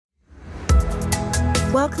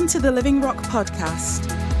Welcome to the Living Rock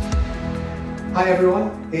Podcast. Hi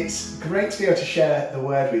everyone, it's great to be able to share the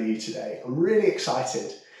word with you today. I'm really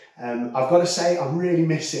excited. I've got to say I'm really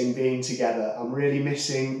missing being together. I'm really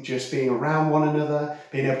missing just being around one another,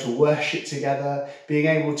 being able to worship together, being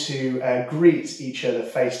able to greet each other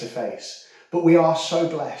face to face. But we are so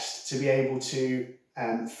blessed to be able to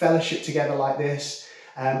fellowship together like this,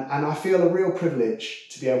 and I feel a real privilege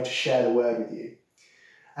to be able to share the word with you.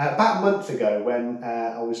 About a month ago, when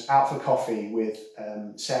I was out for coffee with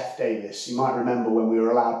Seth Davis, you might remember when we were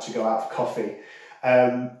allowed to go out for coffee,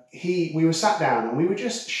 we were sat down and we were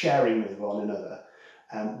just sharing with one another.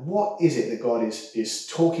 What is it that God is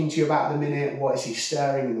talking to you about at the minute? What is he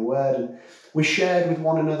stirring in the word? And we shared with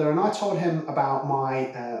one another, and I told him about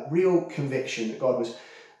my real conviction that God was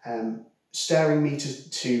stirring me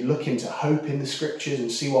to look into hope in the scriptures and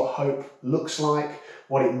see what hope looks like,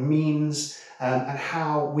 what it means, and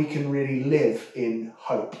how we can really live in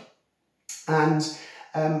hope. And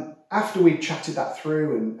after we chatted that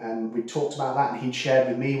through and we talked about that, and he'd shared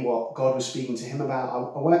with me what God was speaking to him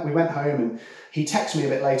about, we went home, and he texted me a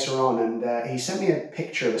bit later on, and he sent me a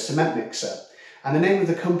picture of a cement mixer. And the name of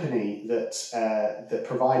the company that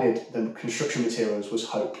provided the construction materials was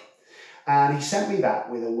Hope. And he sent me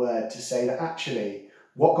that with a word to say that actually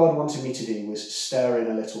what God wanted me to do was stir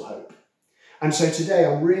in a little hope. And so today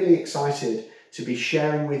I'm really excited to be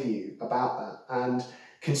sharing with you about that. And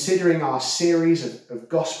considering our series of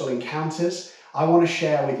gospel encounters, I want to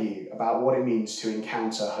share with you about what it means to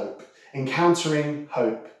encounter hope, encountering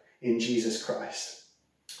hope in Jesus Christ.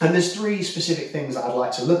 And there's three specific things that I'd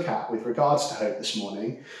like to look at with regards to hope this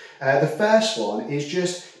morning. The first one is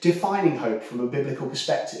just defining hope from a biblical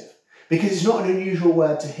perspective, because it's not an unusual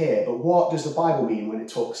word to hear, but what does the Bible mean when it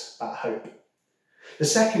talks about hope? The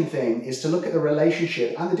second thing is to look at the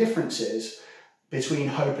relationship and the differences between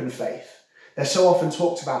hope and faith. They're so often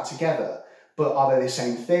talked about together, but are they the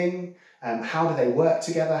same thing? How do they work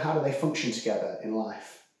together? How do they function together in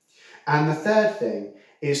life? And the third thing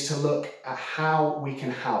is to look at how we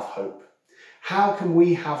can have hope. How can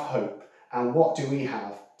we have hope, and what do we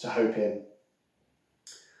have to hope in?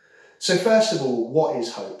 So first of all, what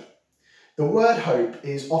is hope? The word hope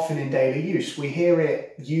is often in daily use. We hear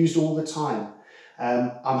it used all the time.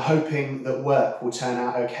 I'm hoping that work will turn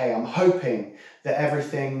out okay. I'm hoping that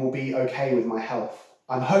everything will be okay with my health.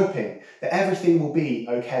 I'm hoping that everything will be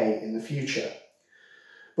okay in the future.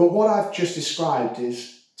 But what I've just described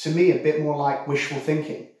is, to me, a bit more like wishful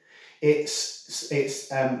thinking. It's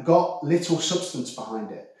got little substance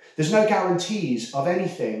behind it. There's no guarantees of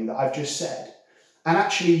anything that I've just said. And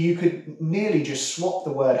actually, you could nearly just swap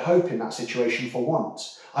the word hope in that situation for want.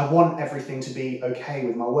 I want everything to be okay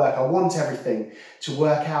with my work. I want everything to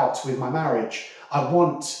work out with my marriage. I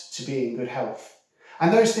want to be in good health.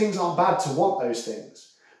 And those things aren't bad to want those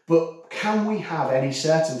things. But can we have any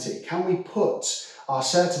certainty? Can we put our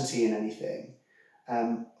certainty in anything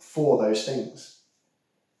for those things?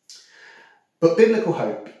 But biblical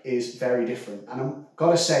hope is very different. And I've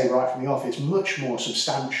got to say right from the off, it's much more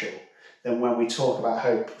substantial than when we talk about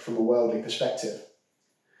hope from a worldly perspective.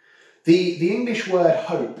 The English word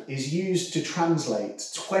hope is used to translate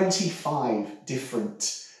 25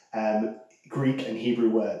 different Greek and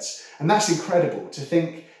Hebrew words. And that's incredible to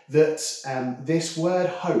think that this word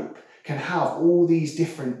hope can have all these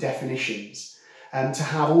different definitions and to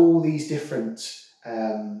have all these different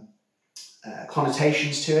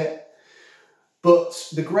connotations to it. But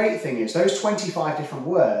the great thing is those 25 different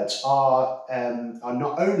words are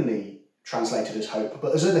not only translated as hope,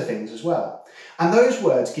 but as other things as well. And those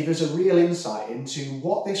words give us a real insight into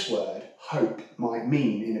what this word, hope, might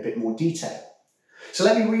mean in a bit more detail. So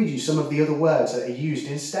let me read you some of the other words that are used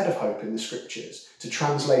instead of hope in the scriptures to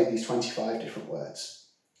translate these 25 different words.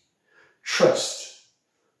 Trust,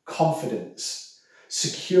 confidence,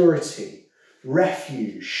 security,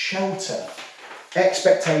 refuge, shelter,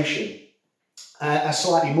 expectation. A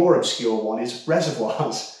slightly more obscure one is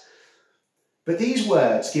reservoirs. But these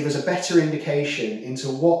words give us a better indication into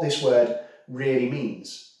what this word really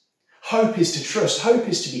means. Hope is to trust. Hope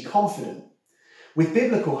is to be confident. With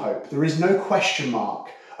biblical hope, there is no question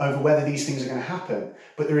mark over whether these things are going to happen,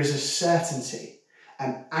 but there is a certainty,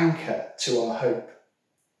 an anchor to our hope.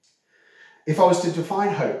 If I was to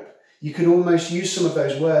define hope, you could almost use some of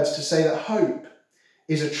those words to say that hope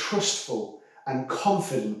is a trustful and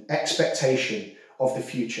confident expectation of the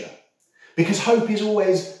future. Because hope is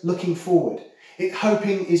always looking forward.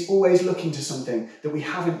 Hoping is always looking to something that we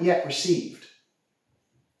haven't yet received.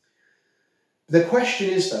 The question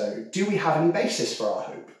is, though, do we have any basis for our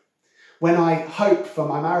hope? When I hope for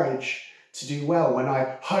my marriage to do well, when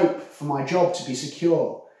I hope for my job to be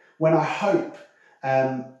secure, when I hope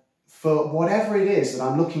for whatever it is that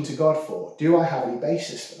I'm looking to God for, do I have any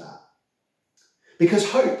basis for that? Because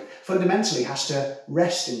hope fundamentally has to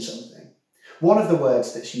rest in something. One of the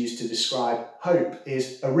words that's used to describe hope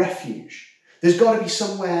is a refuge. There's got to be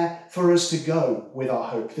somewhere for us to go with our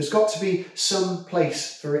hope. There's got to be some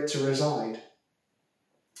place for it to reside.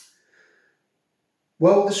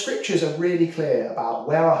 Well, the scriptures are really clear about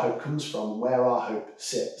where our hope comes from and where our hope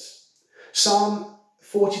sits. Psalm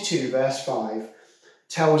 42 verse 5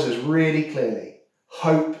 tells us really clearly,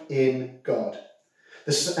 hope in God.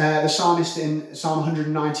 The psalmist in Psalm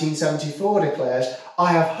 119:74 declares,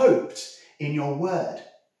 I have hoped in your word.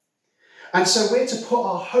 And so we're to put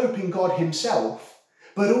our hope in God himself,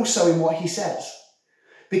 but also in what he says.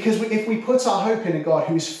 Because if we put our hope in a God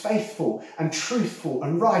who is faithful and truthful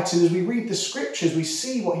and right, and as we read the scriptures, we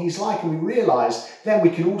see what he's like and we realise, then we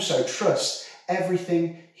can also trust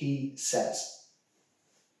everything he says.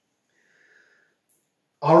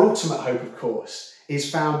 Our ultimate hope, of course, is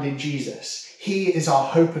found in Jesus. He is our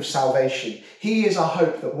hope of salvation. He is our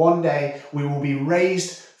hope that one day we will be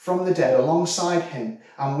raised from the dead alongside him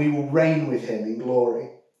and we will reign with him in glory.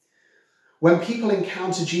 When people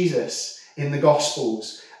encounter Jesus in the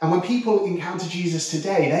Gospels and when people encounter Jesus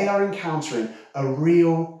today, they are encountering a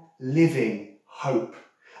real living hope,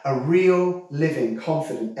 a real living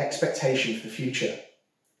confident expectation for the future.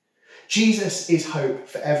 Jesus is hope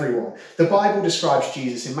for everyone. The Bible describes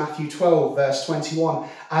Jesus in Matthew 12 verse 21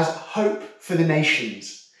 as hope for the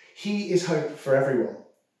nations. He is hope for everyone.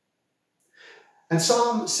 And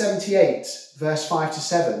Psalm 78 verse 5 to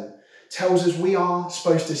 7 tells us we are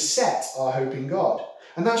supposed to set our hope in God.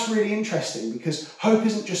 And that's really interesting because hope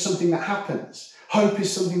isn't just something that happens. Hope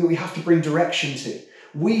is something that we have to bring direction to.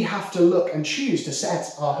 We have to look and choose to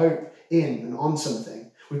set our hope in and on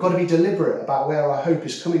something. We've got to be deliberate about where our hope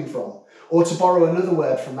is coming from. Or to borrow another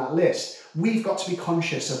word from that list, we've got to be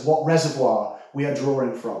conscious of what reservoir we are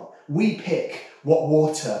drawing from. We pick what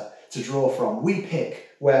water to draw from. We pick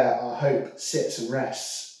where our hope sits and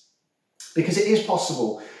rests. Because it is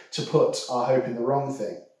possible to put our hope in the wrong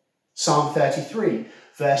thing. Psalm 33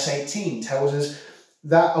 verse 18 tells us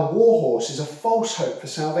that a war horse is a false hope for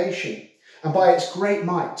salvation, and by its great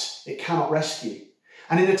might it cannot rescue.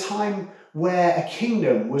 And in a time where a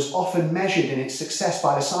kingdom was often measured in its success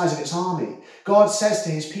by the size of its army, God says to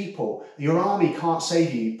his people, your army can't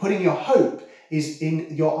save you. Putting your hope is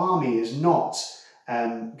in your army is not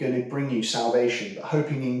going to bring you salvation, but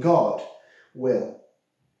hoping in God will.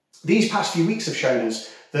 These past few weeks have shown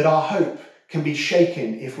us that our hope can be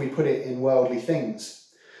shaken if we put it in worldly things.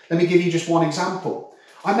 Let me give you just one example.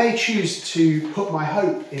 I may choose to put my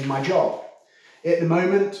hope in my job. At the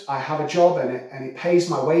moment, I have a job and it pays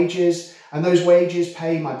my wages, and those wages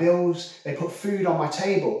pay my bills. They put food on my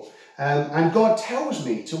table. And God tells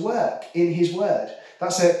me to work in his word.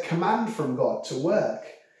 That's a command from God to work.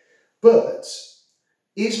 But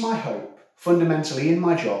is my hope fundamentally in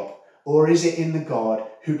my job, or is it in the God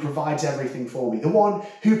who provides everything for me? The one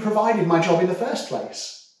who provided my job in the first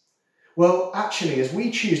place? Well, actually, as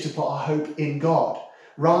we choose to put our hope in God,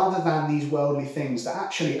 rather than these worldly things, that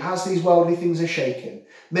actually, as these worldly things are shaken,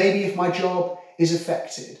 maybe if my job is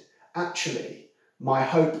affected, actually, my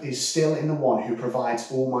hope is still in the one who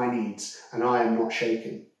provides all my needs, and I am not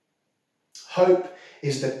shaken. Hope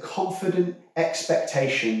is the confident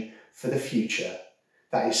expectation for the future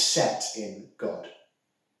that is set in God.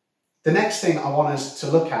 The next thing I want us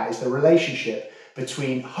to look at is the relationship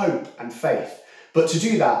between hope and faith. But to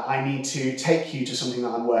do that, I need to take you to something that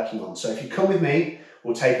I'm working on. So if you come with me,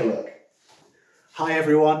 we'll take a look. Hi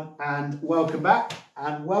everyone, and welcome back,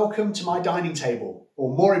 and welcome to my dining table,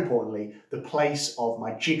 or more importantly, the place of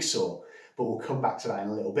my jigsaw, but we'll come back to that in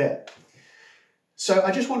a little bit. So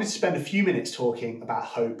I just wanted to spend a few minutes talking about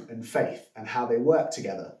hope and faith and how they work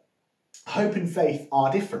together. Hope and faith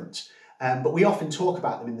are different, but we often talk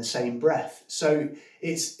about them in the same breath. So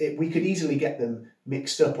we could easily get them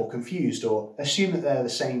mixed up or confused or assume that they're the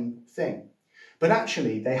same thing. But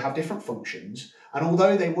actually, they have different functions, and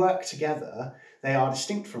although they work together, they are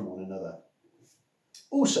distinct from one another.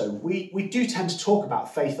 Also, we do tend to talk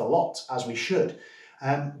about faith a lot, as we should,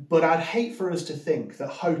 but I'd hate for us to think that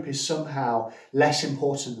hope is somehow less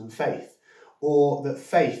important than faith, or that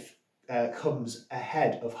faith comes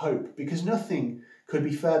ahead of hope, because nothing could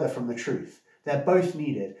be further from the truth. They're both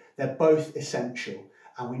needed, they're both essential,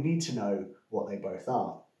 and we need to know what they both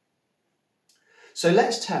are. So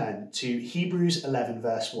let's turn to Hebrews 11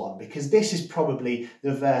 verse 1, because this is probably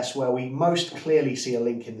the verse where we most clearly see a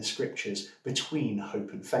link in the scriptures between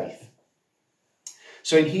hope and faith.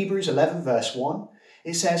 So in Hebrews 11 verse 1,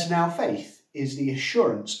 it says, "Now faith is the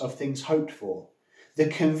assurance of things hoped for, the the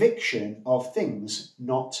conviction of things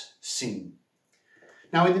not seen.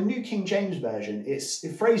 Now, in the New King James Version, it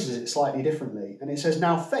phrases it slightly differently, and it says,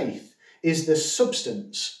 now faith is the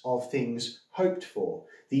substance of things hoped for,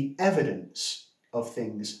 the evidence of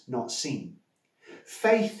things not seen.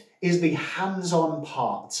 Faith is the hands-on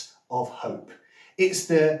part of hope. It's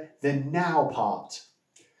the now part.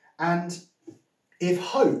 And if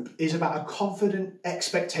hope is about a confident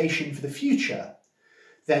expectation for the future,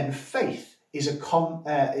 then faith is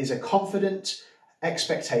a confident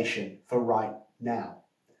expectation for right now.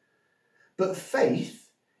 But faith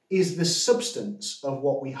is the substance of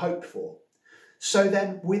what we hope for. So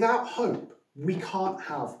then, without hope, we can't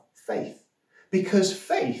have faith, because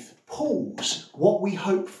faith pulls what we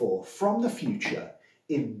hope for from the future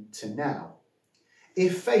into now.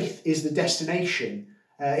 If faith is the destination,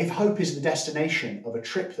 if hope is the destination of a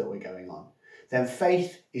trip that we're going on, then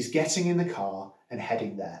faith is getting in the car and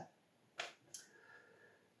heading there.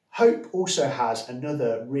 Hope also has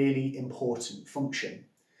another really important function.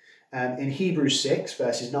 In Hebrews 6,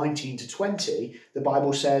 verses 19 to 20, the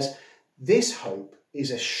Bible says, this hope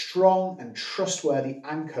is a strong and trustworthy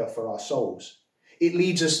anchor for our souls. It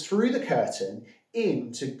leads us through the curtain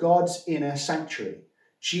into God's inner sanctuary.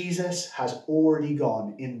 Jesus has already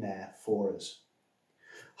gone in there for us.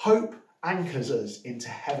 Hope anchors us into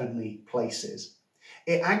heavenly places.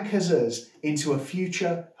 It anchors us into a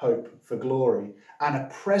future hope for glory and a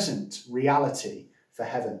present reality for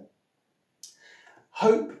heaven.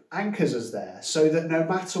 Hope anchors us there so that no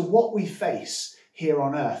matter what we face here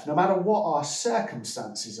on earth, no matter what our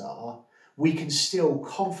circumstances are, we can still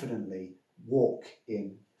confidently walk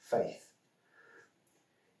in faith.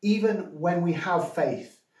 Even when we have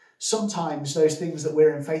faith, sometimes those things that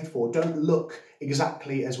we're in faith for don't look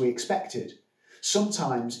exactly as we expected.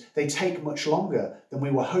 Sometimes they take much longer than we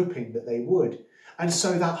were hoping that they would. And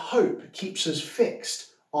so that hope keeps us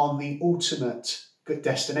fixed on the ultimate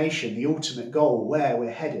destination, the ultimate goal, where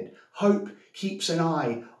we're headed. Hope keeps an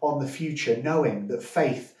eye on the future, knowing that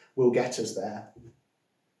faith will get us there.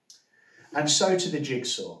 And so to the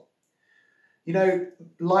jigsaw. You know,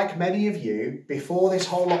 like many of you, before this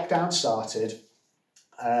whole lockdown started,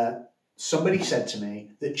 somebody said to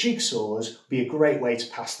me that jigsaws would be a great way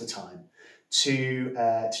to pass the time,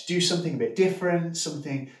 to do something a bit different,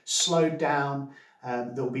 something slowed down,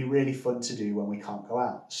 that will be really fun to do when we can't go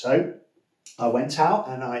out. So I went out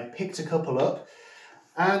and I picked a couple up,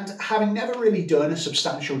 and having never really done a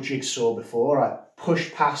substantial jigsaw before, I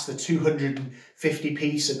pushed past the 250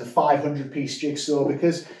 piece and the 500 piece jigsaw,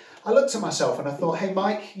 because I looked at myself and I thought, hey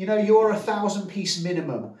Mike, you know, you're a 1,000 piece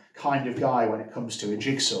minimum kind of guy when it comes to a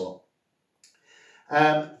jigsaw.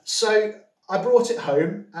 So I brought it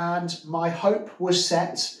home, and my hope was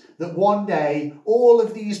set that one day all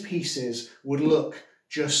of these pieces would look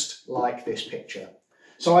just like this picture.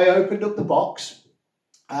 So I opened up the box,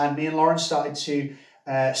 and me and Lauren started to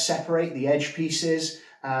separate the edge pieces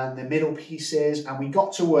and the middle pieces, and we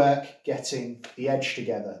got to work getting the edge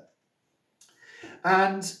together.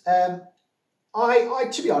 And I,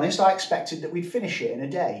 to be honest, I expected that we'd finish it in a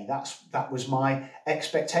day. That was my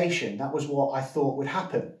expectation. That was what I thought would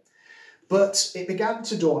happen. But it began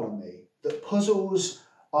to dawn on me that puzzles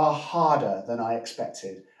are harder than I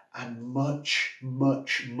expected, and much,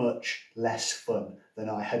 much, much less fun than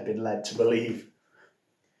I had been led to believe.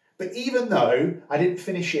 But even though I didn't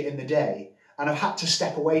finish it in the day, and I've had to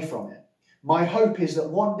step away from it, my hope is that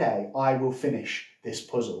one day I will finish this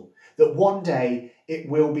puzzle, that one day it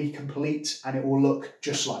will be complete and it will look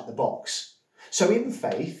just like the box. So in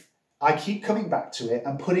faith, I keep coming back to it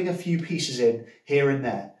and putting a few pieces in here and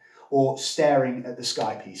there, or staring at the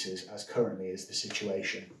sky pieces, as currently is the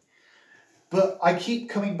situation. But I keep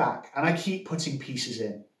coming back and I keep putting pieces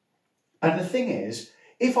in. And the thing is,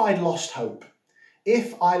 if I'd lost hope,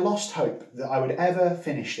 if I lost hope that I would ever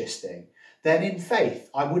finish this thing, then in faith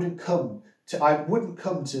I wouldn't come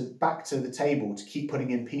back to the table to keep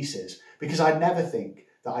putting in pieces, because I'd never think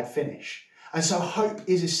that I'd finish. And so hope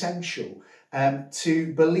is essential,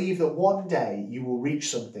 to believe that one day you will reach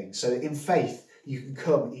something, so that in faith you can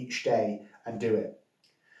come each day and do it.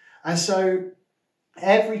 And so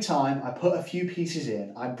every time I put a few pieces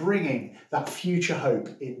in, I'm bringing that future hope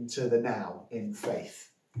into the now in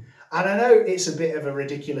faith. And I know it's a bit of a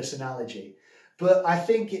ridiculous analogy, but I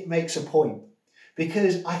think it makes a point,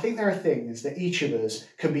 because I think there are things that each of us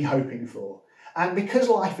can be hoping for. And because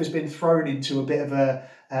life has been thrown into a bit of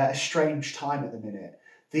a strange time at the minute,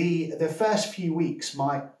 the first few weeks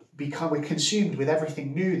might become consumed with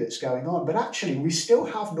everything new that's going on, but actually we still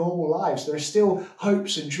have normal lives. There are still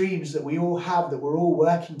hopes and dreams that we all have, that we're all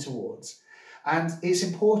working towards. And it's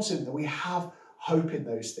important that we have hope in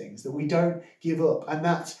those things, that we don't give up, and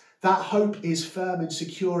that hope is firm and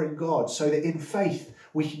secure in God, so that in faith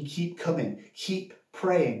we can keep coming, keep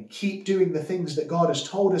praying, keep doing the things that God has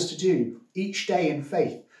told us to do each day in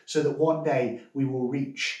faith, so that one day we will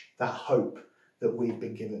reach that hope that we've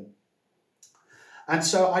been given. And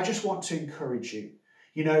so I just want to encourage you,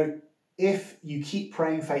 if you keep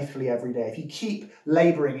praying faithfully every day, if you keep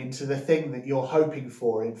labouring into the thing that you're hoping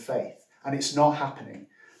for in faith and it's not happening,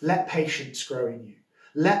 let patience grow in you.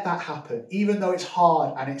 Let that happen, even though it's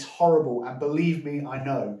hard and it's horrible. And believe me, I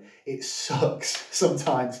know it sucks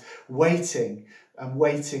sometimes waiting and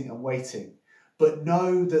waiting and waiting. But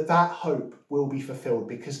know that hope will be fulfilled,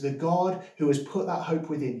 because the God who has put that hope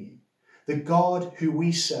within you, the God who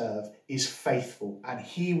we serve, is faithful, and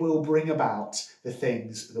he will bring about the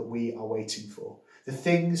things that we are waiting for, the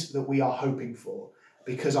things that we are hoping for,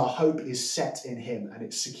 because our hope is set in him and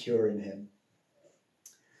it's secure in him.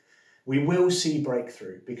 We will see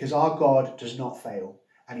breakthrough, because our God does not fail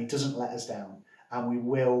and he doesn't let us down, and we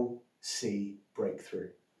will see breakthrough.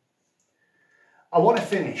 I want to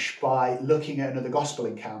finish by looking at another gospel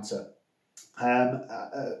encounter.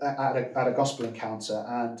 At a gospel encounter,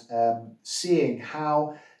 and seeing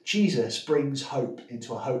how Jesus brings hope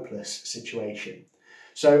into a hopeless situation.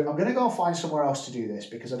 So I'm going to go and find somewhere else to do this,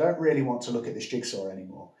 because I don't really want to look at this jigsaw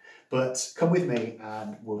anymore. But come with me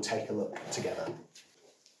and we'll take a look together.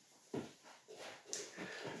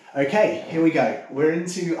 Okay, here we go. We're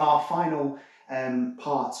into our final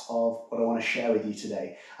part of what I want to share with you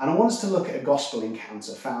today. And I want us to look at a gospel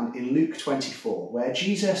encounter found in Luke 24, where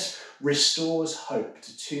Jesus restores hope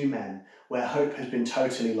to two men where hope has been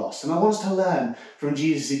totally lost. And I want us to learn from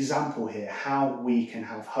Jesus' example here how we can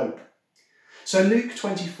have hope. So Luke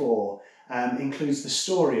 24 includes the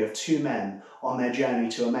story of two men on their journey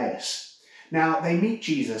to Emmaus. Now, they meet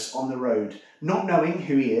Jesus on the road, not knowing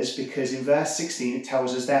who he is, because in verse 16 it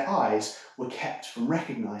tells us their eyes were kept from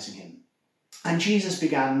recognizing him. And Jesus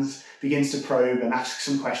begins to probe and ask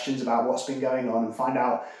some questions about what's been going on and find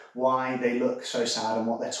out why they look so sad and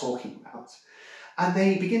what they're talking about. And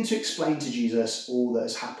they begin to explain to Jesus all that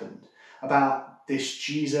has happened, about this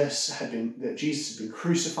Jesus had been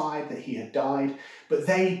crucified, that he had died, but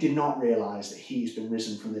they did not realise that he's been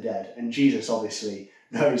risen from the dead. And Jesus obviously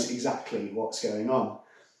knows exactly what's going on.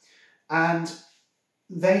 And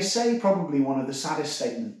they say probably one of the saddest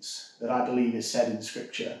statements that I believe is said in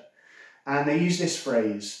Scripture. And they use this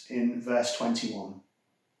phrase in verse 21.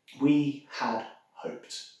 We had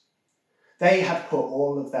hoped. They had put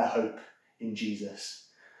all of their hope in Jesus.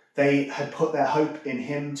 They had put their hope in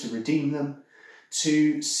him to redeem them,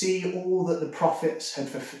 to see all that the prophets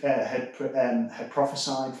had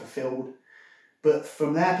prophesied fulfilled. But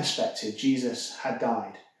from their perspective, Jesus had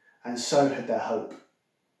died, and so had their hope.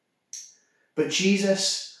 But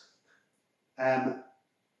Jesus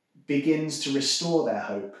begins to restore their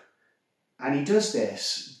hope. And he does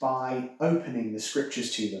this by opening the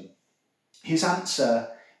scriptures to them. His answer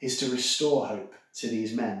is to restore hope to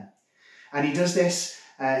these men. And he does this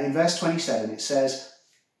in verse 27. It says,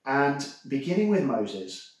 and beginning with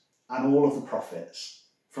Moses and all of the prophets,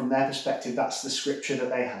 from their perspective, that's the scripture that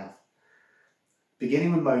they have.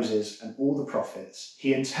 Beginning with Moses and all the prophets,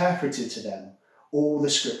 he interpreted to them all the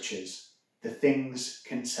scriptures, the things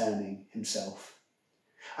concerning himself.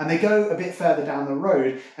 And they go a bit further down the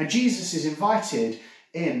road, and Jesus is invited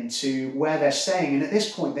into where they're staying. And at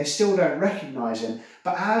this point, they still don't recognise him.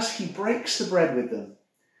 But as he breaks the bread with them,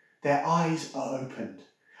 their eyes are opened,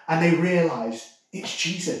 and they realise it's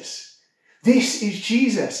Jesus. This is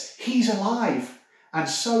Jesus. He's alive, and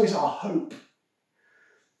so is our hope.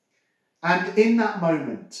 And in that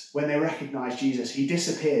moment, when they recognise Jesus, he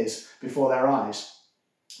disappears before their eyes.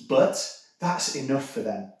 But that's enough for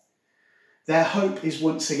them. Their hope is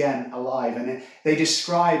once again alive, and they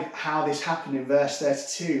describe how this happened in verse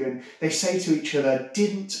 32, and they say to each other,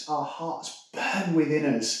 didn't our hearts burn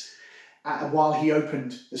within us while he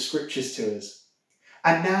opened the scriptures to us?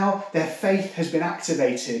 And now their faith has been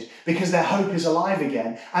activated because their hope is alive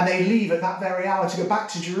again, and they leave at that very hour to go back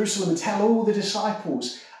to Jerusalem and tell all the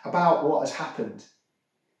disciples about what has happened.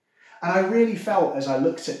 And I really felt as I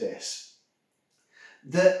looked at this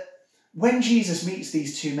that when Jesus meets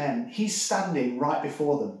these two men, he's standing right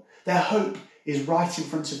before them. Their hope is right in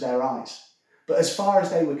front of their eyes. But as far as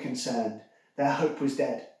they were concerned, their hope was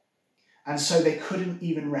dead. And so they couldn't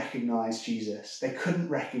even recognise Jesus. They couldn't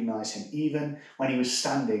recognise him, even when he was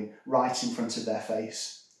standing right in front of their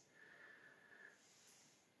face.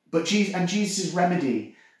 But Jesus'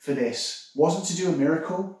 remedy for this wasn't to do a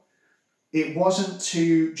miracle. It wasn't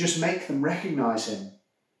to just make them recognise him,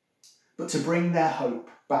 but to bring their hope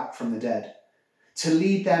back from the dead, to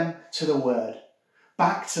lead them to the word,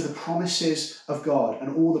 back to the promises of God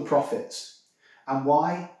and all the prophets. And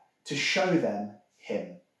why? To show them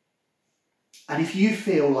him. And if you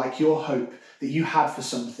feel like your hope that you had for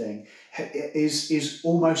something is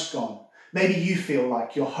almost gone, maybe you feel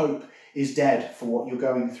like your hope is dead for what you're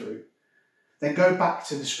going through, then go back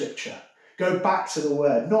to the scripture. Go back to the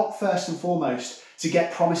word, not first and foremost to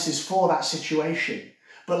get promises for that situation,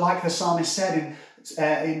 but like the psalmist said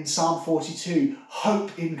in Psalm 42,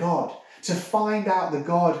 hope in God. To find out the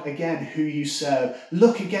God again who you serve.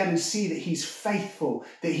 Look again and see that he's faithful,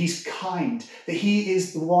 that he's kind, that he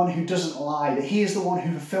is the one who doesn't lie, that he is the one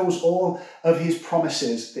who fulfills all of his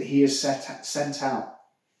promises that he has sent out.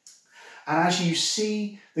 And as you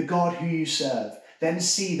see the God who you serve, then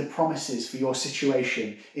see the promises for your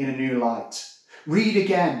situation in a new light. Read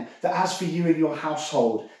again that as for you and your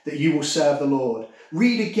household, that you will serve the Lord.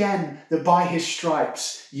 Read again that by his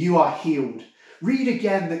stripes you are healed. Read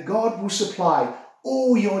again that God will supply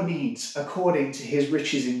all your needs according to his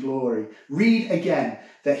riches in glory. Read again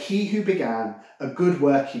that he who began a good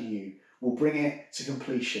work in you will bring it to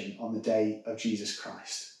completion on the day of Jesus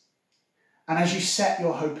Christ. And as you set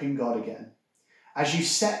your hope in God again, as you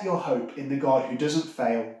set your hope in the God who doesn't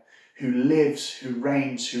fail, who lives, who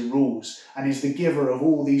reigns, who rules, and is the giver of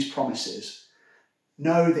all these promises,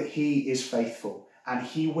 know that he is faithful and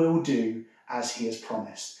he will do as he has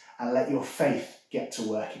promised. And let your faith get to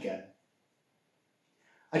work again.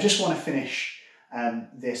 I just want to finish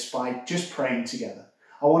this by just praying together.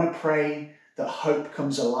 I want to pray that hope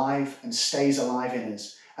comes alive and stays alive in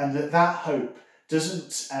us, and that hope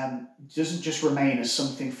doesn't just remain as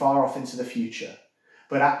something far off into the future,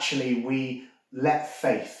 but actually we let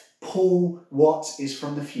faith pull what is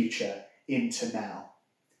from the future into now.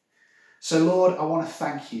 So Lord, I want to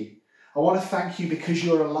thank you. I want to thank you because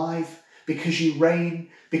you're alive, because you reign,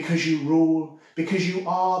 because you rule, because you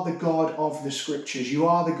are the God of the scriptures. You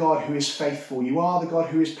are the God who is faithful. You are the God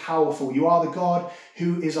who is powerful. You are the God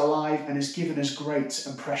who is alive and has given us great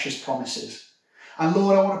and precious promises. And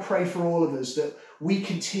Lord, I want to pray for all of us that we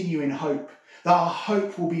continue in hope, that our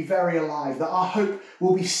hope will be very alive, that our hope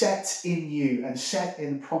will be set in you and set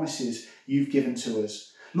in the promises you've given to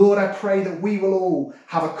us. Lord, I pray that we will all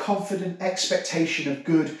have a confident expectation of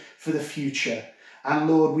good for the future. And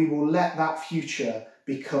Lord, we will let that future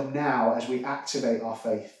become now as we activate our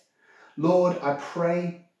faith. Lord, I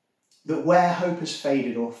pray that where hope has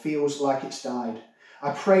faded or feels like it's died,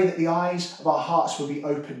 I pray that the eyes of our hearts will be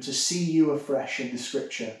open to see you afresh in the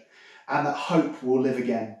scripture, and that hope will live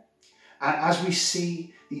again. And as we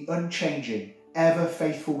see the unchanging, ever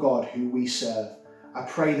faithful God who we serve, I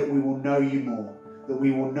pray that we will know you more, that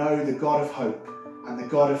we will know the God of hope and the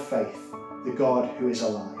God of faith, the God who is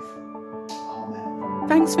alive. Amen.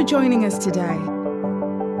 Thanks for joining us today.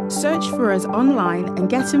 Search for us online and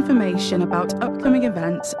get information about upcoming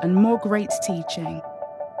events and more great teaching.